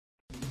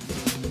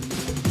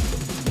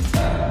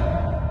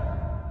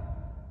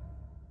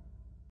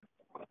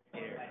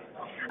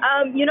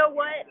You know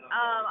what?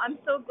 I'm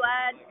so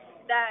glad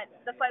that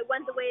the fight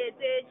went the way it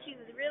did. She's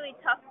a really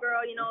tough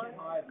girl, you know.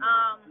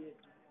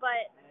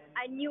 But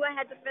I knew I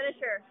had to finish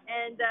her,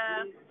 and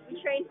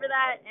we trained for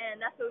that,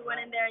 and that's what we went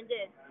in there and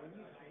did.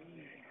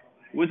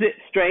 Was it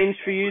strange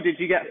for you? Did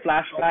you get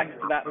flashbacks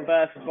to that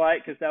first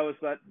fight? Because there was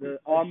the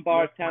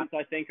armbar attempt,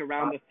 I think,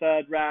 around the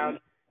third round.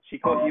 She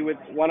caught you with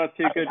one or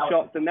two good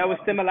shots, and there were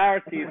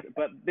similarities.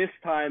 But this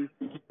time,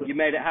 you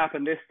made it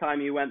happen. This time,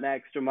 you went the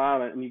extra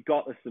mile and you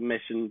got the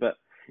submission. But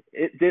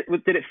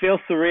did it feel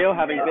surreal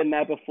having been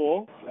there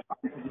before?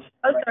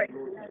 Oh, sorry.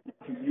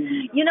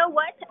 You know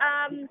what?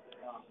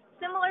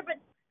 Similar but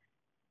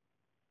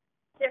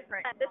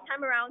different. This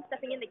time around,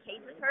 stepping in the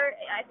cage with her,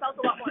 I felt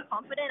a lot more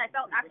confident. I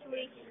felt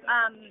actually,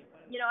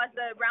 as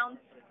the rounds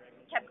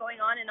kept going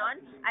on and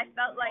on, I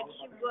felt like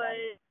she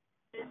was,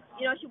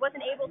 she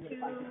wasn't able to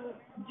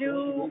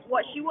do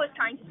what she was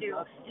trying to do.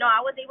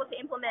 I was able to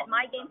implement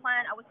my game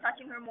plan. I was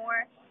touching her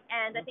more,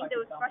 and I think that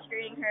was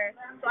frustrating her.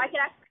 So I could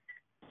actually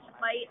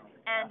fight,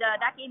 and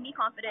that gave me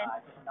confidence.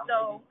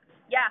 So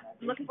yeah,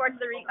 I'm looking forward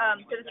to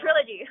the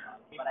trilogy.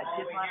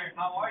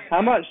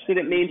 How much did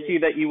it mean to you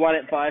that you won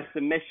it by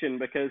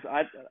submission? Because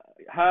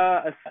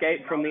her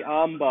escape from the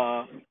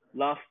armbar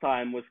last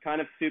time was kind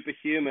of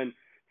superhuman.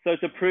 So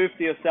to prove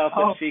to yourself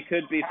that she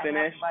could be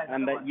finished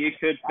and that you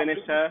could finish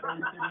her,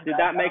 did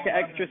that make it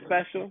extra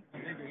special?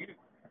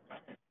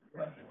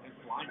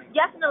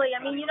 Definitely.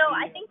 I mean,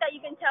 I think that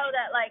you can tell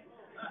that,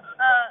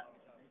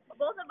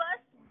 both of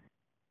us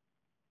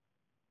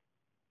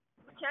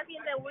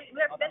champions, and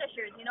we're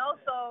finishers,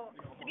 So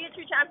to be a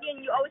true champion,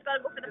 you always got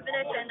to go for the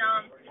finish, and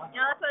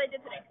that's what I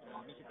did today.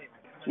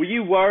 Were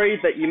you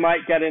worried that you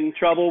might get in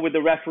trouble with the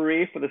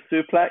referee for the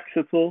suplex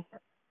at all?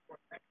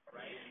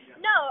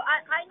 No,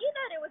 I knew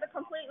that it was a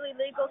completely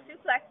legal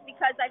suplex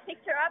because I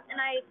picked her up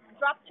and I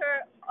dropped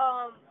her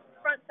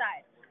front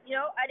side.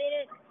 I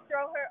didn't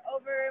throw her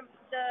over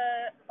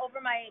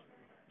my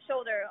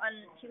shoulder,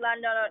 and she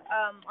landed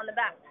on the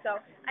back. So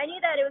I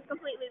knew that it was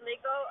completely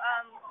legal.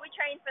 We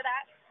trained for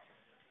that.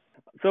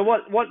 So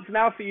what's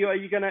now for you? Are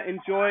you going to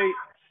enjoy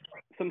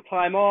some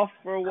time off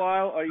for a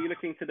while? Or are you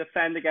looking to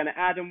defend again at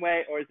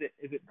atomweight, or is it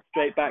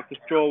straight back to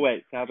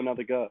strawweight to have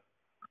another go?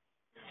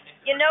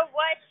 You know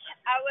what?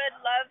 I would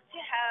love to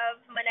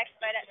have my next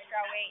fight at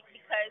strawweight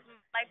because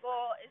my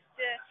goal is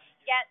to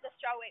get the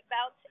strawweight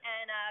belt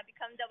and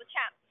become double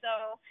champ.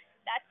 So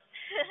that's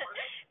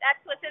that's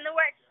what's in the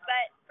works.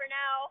 But for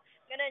now,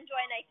 I'm gonna enjoy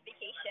a nice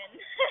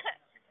vacation.